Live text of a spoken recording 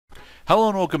Hello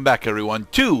and welcome back, everyone,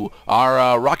 to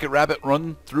our Rocket Rabbit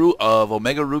run-through of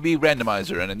Omega Ruby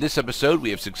Randomizer. And in this episode,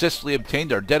 we have successfully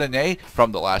obtained our Detonate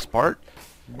from the last part.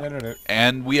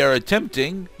 And we are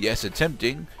attempting, yes,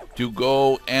 attempting, to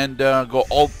go and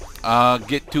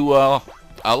get to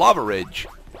Lavaridge.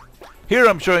 Here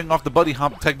I'm showing off the buddy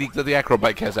hop technique that the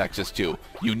acrobike has access to.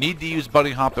 You need to use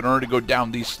buddy hop in order to go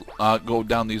down these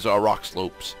rock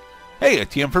slopes. Hey, a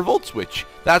TM for Volt Switch.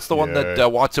 That's the one that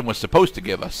Watson was supposed to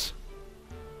give us.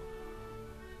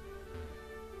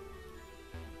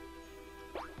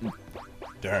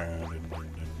 Now,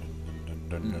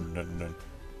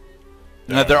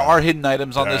 there are hidden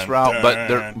items on this route,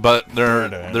 but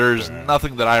there's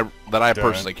nothing that I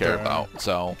personally care about.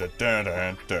 So.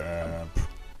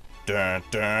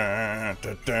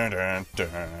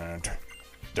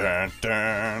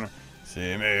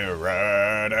 See me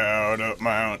ride out up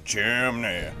Mount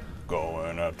Chimney,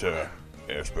 going up to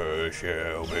Esper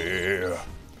Shelby.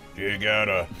 You got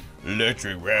a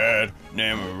electric ride,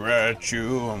 never ride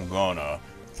you. I'm gonna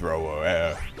throw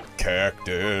a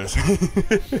cactus.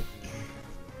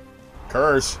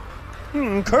 Curse.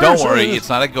 Don't worry, it's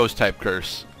not a ghost type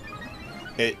curse.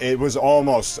 It was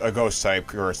almost a ghost type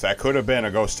curse. That could have been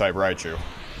a ghost type Raichu.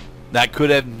 That could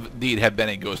have indeed have been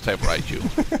a ghost type Raichu.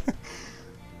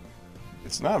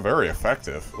 It's not very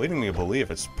effective, leading me to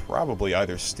believe it's probably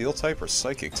either steel type or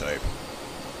psychic type.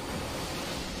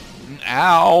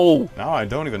 Ow! Now I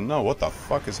don't even know what the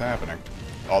fuck is happening.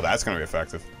 Oh, that's gonna be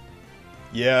effective.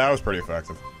 Yeah, that was pretty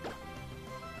effective.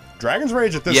 Dragon's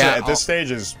Rage at this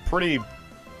stage is pretty.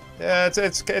 Yeah,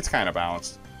 it's kind of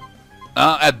balanced.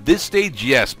 At this stage,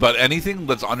 yes, but anything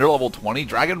that's under level 20,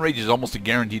 Dragon Rage is almost a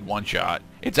guaranteed one-shot.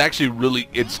 It's actually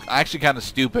kind of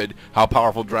stupid how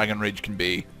powerful Dragon Rage can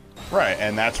be. Right,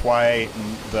 and that's why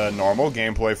the normal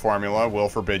gameplay formula will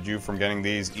forbid you from getting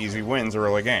these easy wins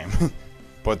early game.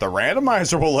 But the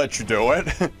randomizer will let you do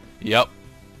it. Yep.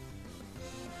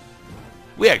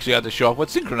 We actually have to show off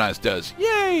what Synchronized does.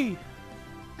 Yay!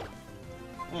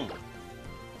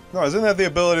 No, isn't that the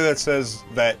ability that says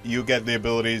that you get the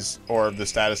abilities or the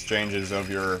status changes of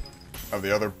the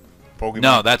other Pokemon?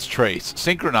 No, that's Trace.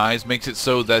 Synchronized makes it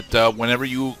so that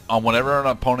whenever an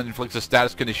opponent inflicts a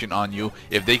status condition on you,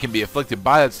 if they can be afflicted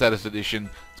by that status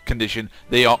condition,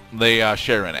 they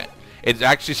share in it. It's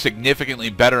actually significantly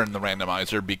better in the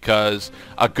randomizer because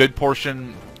a good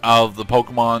portion of the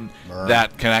Pokemon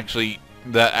that actually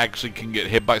can get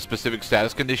hit by specific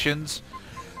status conditions,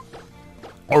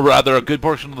 or rather a good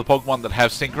portion of the Pokemon that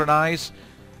have Synchronize,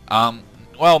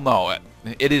 well, no,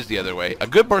 it is the other way. A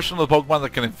good portion of the Pokemon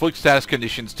that can inflict status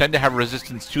conditions tend to have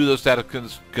resistance to those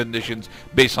status conditions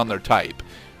based on their type.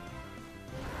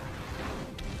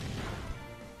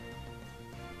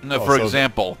 For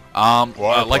example,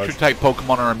 electric-type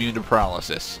Pokemon are immune to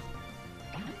paralysis.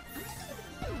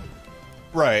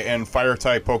 Right, and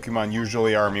fire-type Pokemon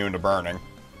usually are immune to burning.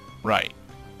 Right.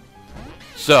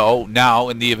 So, now,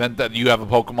 in the event that you have a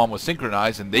Pokemon with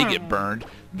Synchronize and they get burned,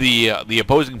 the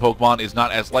opposing Pokemon is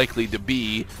not as likely to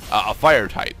be a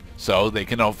fire-type. So they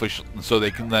can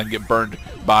then get burned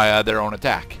by their own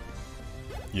attack.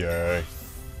 Yay.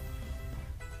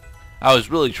 I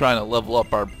was really trying to level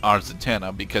up our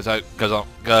Zatanna because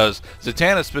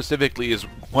Zatanna specifically is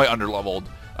quite underleveled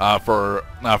for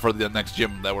the next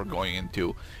gym that we're going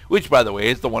into, which, by the way,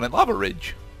 is the one in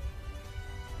Lavaridge.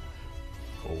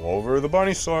 Go over the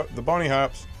bunny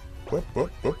hops. Whoop,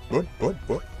 whoop, whoop, whoop, whoop,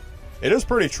 whoop. It is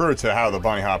pretty true to how the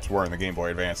bunny hops were in the Game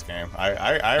Boy Advance game.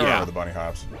 I remember the bunny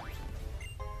hops.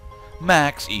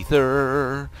 Max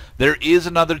Ether. There is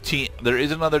another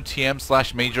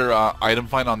TM/major item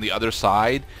find on the other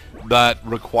side that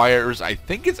requires. I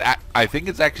think it's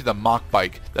actually the Mach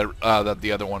Bike that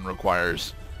the other one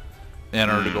requires in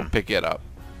order to go pick it up.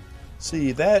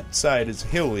 See, that side is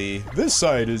hilly. This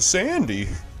side is sandy.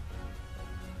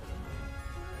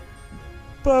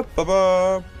 A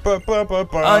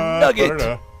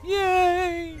nugget!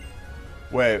 Yay!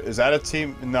 Wait, is that a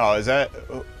team? No, is that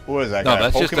what is that? No, guy?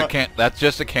 that's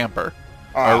just a camper,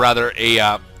 or rather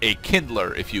a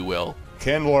kindler, if you will.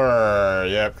 Kindler,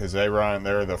 yep, because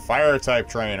they're the fire type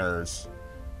trainers.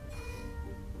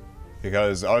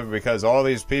 Because all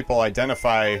these people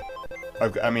identify,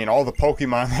 I mean, all the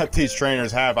Pokemon that these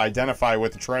trainers have identify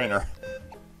with the trainer.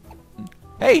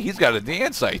 Hey, he's got a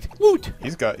dance site. Woot!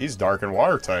 He's dark and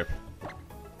water type.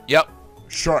 Yep.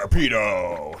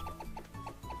 Sharpedo.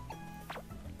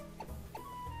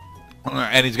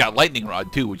 And he's got lightning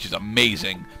rod too, which is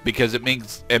amazing because it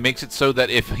makes it so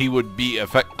that if he would be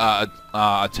attacked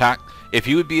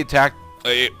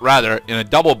rather, in a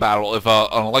double battle, if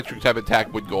an electric type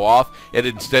attack would go off, it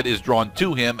instead is drawn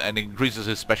to him and increases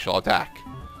his special attack.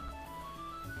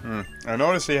 I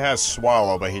notice he has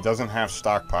Swallow, but he doesn't have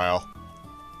Stockpile.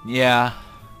 Yeah.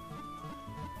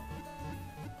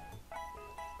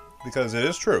 Because it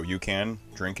is true, you can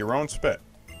drink your own spit,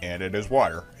 and it is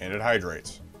water, and it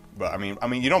hydrates. But I mean,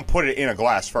 you don't put it in a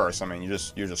glass first. I mean, you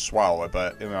just swallow it.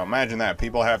 But you know, imagine that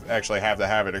people actually have to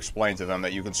have it explained to them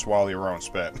that you can swallow your own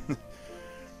spit.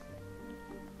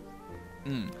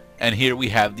 And here we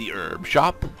have the herb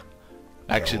shop.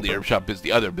 Actually, the herb shop is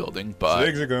the other building, but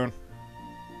Zigzagoon.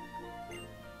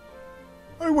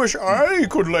 I wish I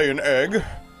could lay an egg.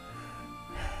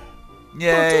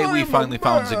 yay, we finally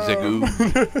found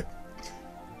Zigzagoo.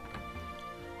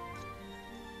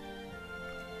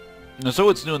 And so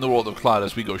it's new in the world of Cloud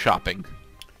as we go shopping.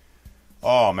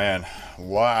 Oh man,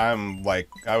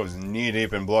 I was knee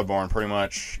deep in Bloodborne pretty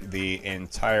much the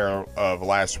entire of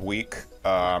last week.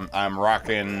 I'm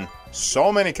rocking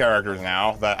so many characters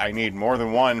now that I need more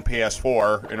than one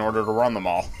PS4 in order to run them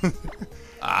all.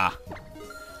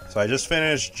 So I just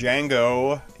finished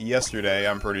Django yesterday,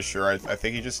 I'm pretty sure. I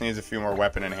think he just needs a few more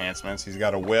weapon enhancements. He's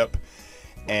got a whip,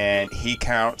 and he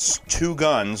counts 2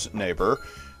 guns, neighbor.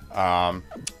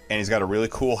 And he's got a really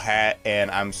cool hat,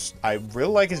 and I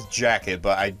really like his jacket,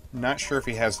 but I'm not sure if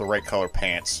he has the right color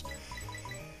pants.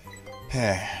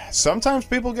 Sometimes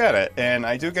people get it, and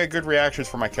I do get good reactions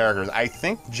from my characters. I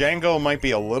think Django might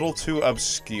be a little too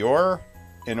obscure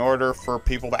in order for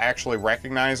people to actually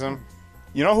recognize him.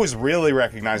 You know who's really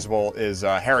recognizable is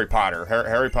Harry Potter.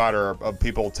 Harry Potter,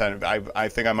 people tend... I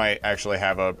think I might actually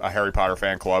have a Harry Potter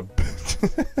fan club.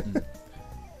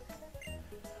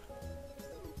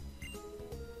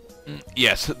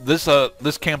 Yes,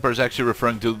 this camper is actually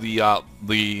referring to the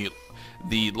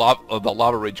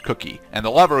Lavaridge cookie, and the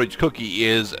Lavaridge cookie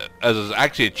is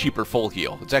actually a cheaper full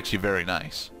heal. It's actually very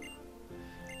nice.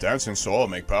 Dancing soul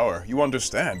make power. You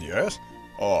understand, yes?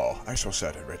 Oh, I'm so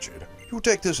sad and wretched. You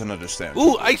take this and understand.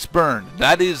 Ooh, Ice Burn.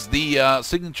 That is the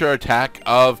signature attack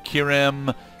of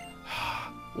Kirim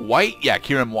White. Yeah,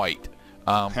 Kirim White.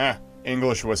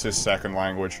 English was his second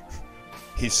language.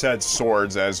 He said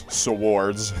swords as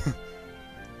swords.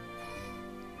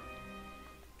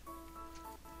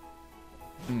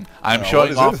 I'm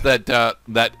showing off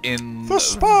that in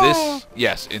this,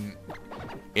 yes, in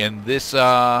this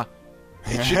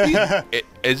it should be.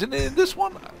 Isn't it in this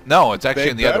one? No, it's actually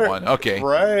in the other one. Okay,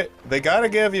 right. They gotta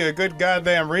give you a good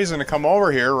goddamn reason to come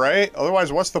over here, right?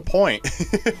 Otherwise, what's the point?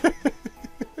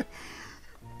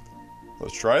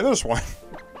 Let's try this one.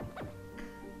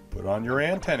 Put on your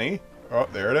antennae. Oh,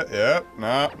 there it is. Yep.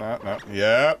 No.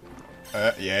 Yep.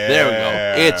 Yeah. There we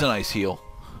go. It's a nice heal.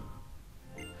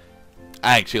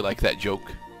 I actually like that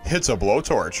joke. It's a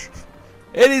blowtorch.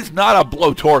 It is not a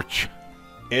blowtorch.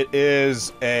 It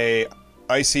is a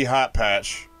icy hot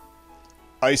patch.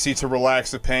 Icy to relax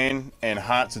the pain, and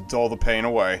hot to dull the pain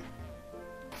away.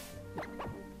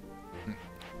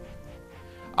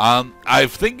 I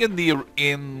think in the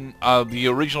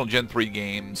original Gen 3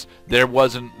 games there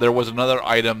was another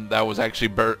item that was actually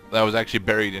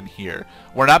buried in here.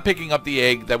 We're not picking up the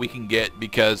egg that we can get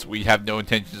because we have no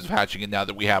intentions of hatching it now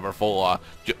that we have our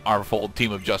full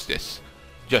team of Justice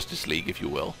League, if you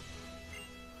will.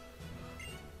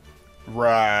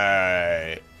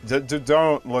 Right.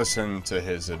 Don't listen to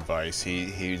his advice.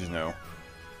 He's no.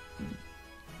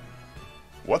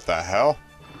 What the hell?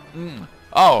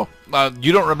 Oh,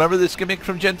 you don't remember this gimmick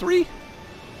from Gen 3?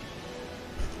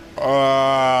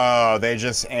 Oh, they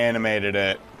just animated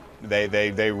it.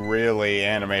 They really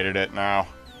animated it now.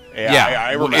 Yeah,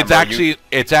 I remember.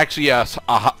 It's actually a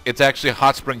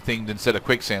hot spring themed instead of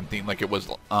quicksand themed like it was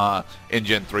in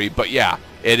Gen 3. But yeah,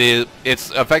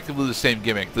 it's effectively the same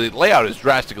gimmick. The layout is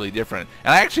drastically different,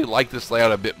 and I actually like this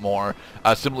layout a bit more,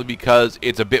 simply because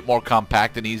it's a bit more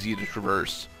compact and easy to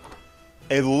traverse.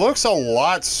 It looks a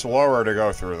lot slower to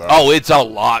go through, though. Oh, it's a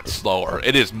lot slower.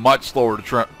 It is much slower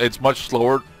to It's much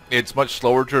slower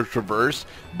to traverse,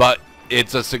 but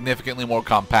it's a significantly more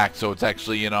compact. So it's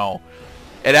actually, it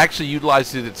actually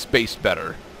utilizes its space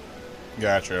better.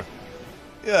 Gotcha.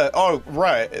 Yeah. Oh,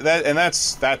 right.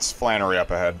 That's Flannery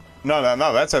up ahead. No.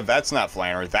 That's not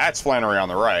Flannery. That's Flannery on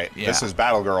the right. Yeah. This is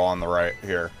Battle Girl on the right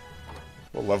here.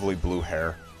 What lovely blue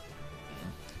hair.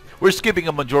 We're skipping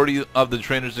a majority of the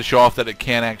trainers to show off that it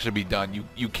can actually be done.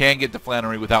 You can get to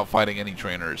Flannery without fighting any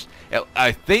trainers.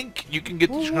 I think you can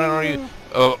get to Flannery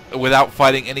without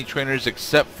fighting any trainers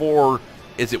except for,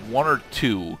 is it 1 or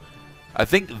 2? I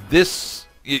think this.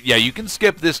 Yeah, you can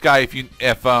skip this guy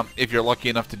if you're lucky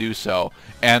enough to do so.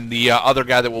 And the other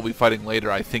guy that we'll be fighting later,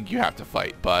 I think you have to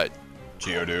fight. But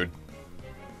Geodude.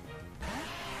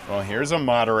 Well, here's a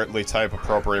moderately type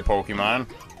appropriate Pokemon.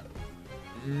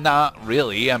 Not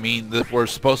really. I mean, we're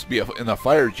supposed to be in the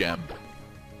fire gem.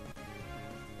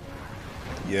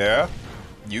 Yeah.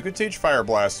 You could teach Fire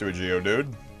Blast to a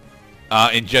Geodude.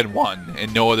 In Gen 1,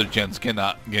 and no other gens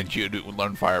cannot get you to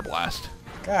learn Fire Blast.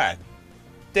 God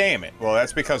damn it. Well,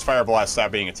 that's because Fire Blast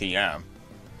stopped being a TM,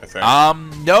 I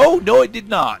think. No, it did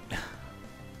not.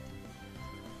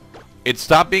 It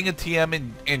stopped being a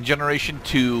TM in Generation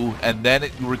 2, and then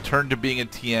it returned to being a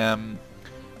TM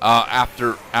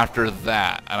after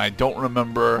that. And I don't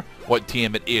remember what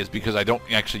TM it is, because I don't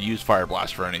actually use Fire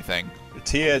Blast for anything.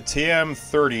 TM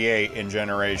 38 in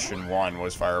Generation 1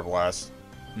 was Fire Blast.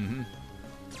 Mm-hmm.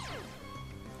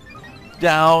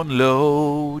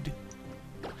 Download.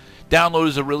 Download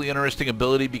is a really interesting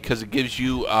ability because it gives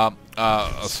you a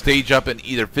stage up in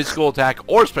either physical attack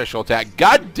or special attack.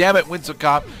 God damn it,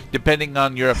 Winsocop, depending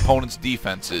on your opponent's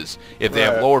defenses. If they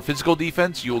have lower physical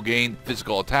defense, you will gain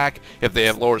physical attack. If they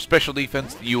have lower special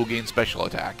defense, you will gain special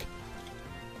attack.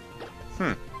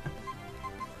 Well,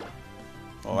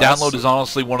 Download is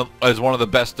honestly one of the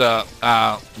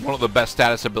best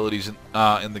status abilities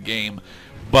in the game,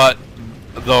 but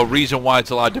the reason why it's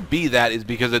allowed to be that is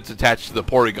because it's attached to the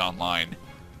Porygon line.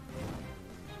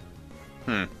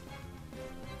 And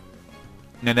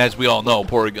as we all know,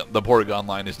 the Porygon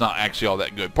line is not actually all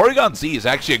that good. Porygon Z is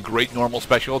actually a great normal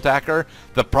special attacker.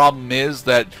 The problem is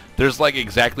that there's like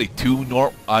exactly 2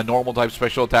 normal type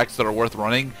special attacks that are worth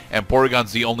running, and Porygon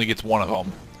Z only gets one of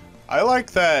them. I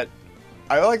like that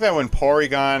when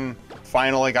Porygon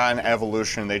finally got an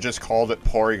evolution, they just called it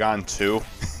Porygon 2.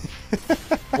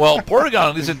 Well,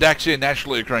 Porygon isn't actually a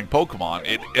naturally occurring Pokemon.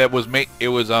 It was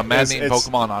a man-made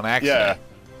Pokemon on accident. Yeah.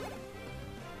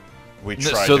 We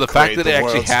tried so to the fact that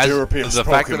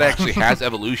it actually has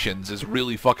evolutions is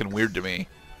really fucking weird to me.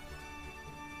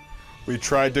 We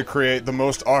tried to create the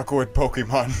most awkward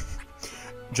Pokemon.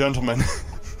 Gentlemen,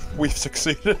 we've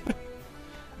succeeded.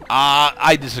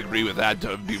 I disagree with that,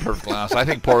 to be perfectly honest. I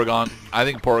think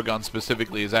Porygon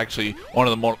specifically is actually one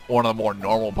of the more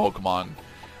normal Pokemon.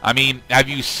 I mean, have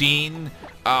you seen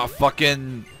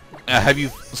fucking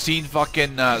Silvally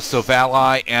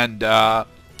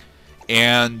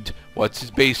and what's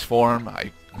his base form?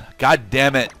 God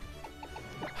damn it.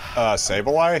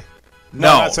 Sableye? No,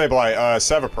 not Sableye.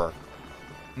 Seviper.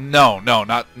 No,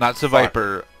 not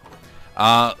Seviper.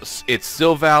 It's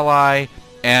Silvally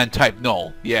and type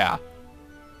Null. Yeah.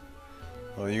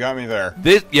 Well, you got me there.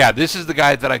 This is the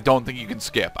guy that I don't think you can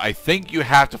skip. I think you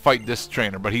have to fight this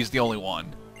trainer, but he's the only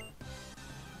one.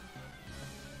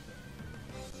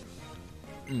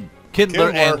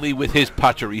 Kindler Anley with his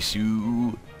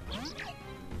Pachirisu.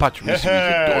 Pachirisu is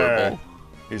adorable.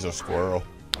 He's a squirrel.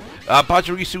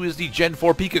 Pachirisu is the Gen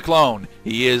 4 Pika clone.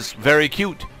 He is very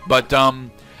cute, but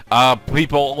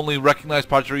people only recognize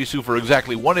Pachirisu for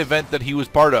exactly one event that he was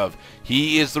part of.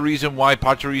 He is the reason why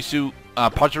Pachirisu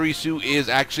is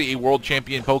actually a world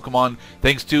champion Pokemon,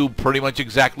 thanks to pretty much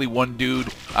exactly one dude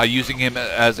using him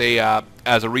as a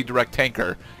redirect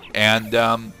tanker.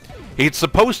 And it's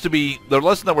supposed to be, the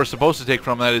lesson that we're supposed to take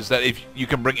from that is that if you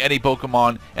can bring any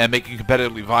Pokemon and make it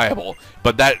competitively viable,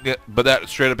 but that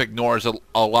straight up ignores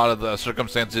a lot of the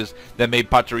circumstances that made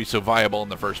Pachirisu viable in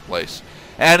the first place.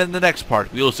 And in the next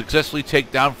part, we will successfully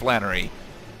take down Flannery.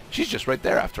 She's just right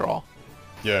there after all.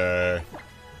 Yeah,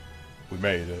 we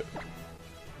made it.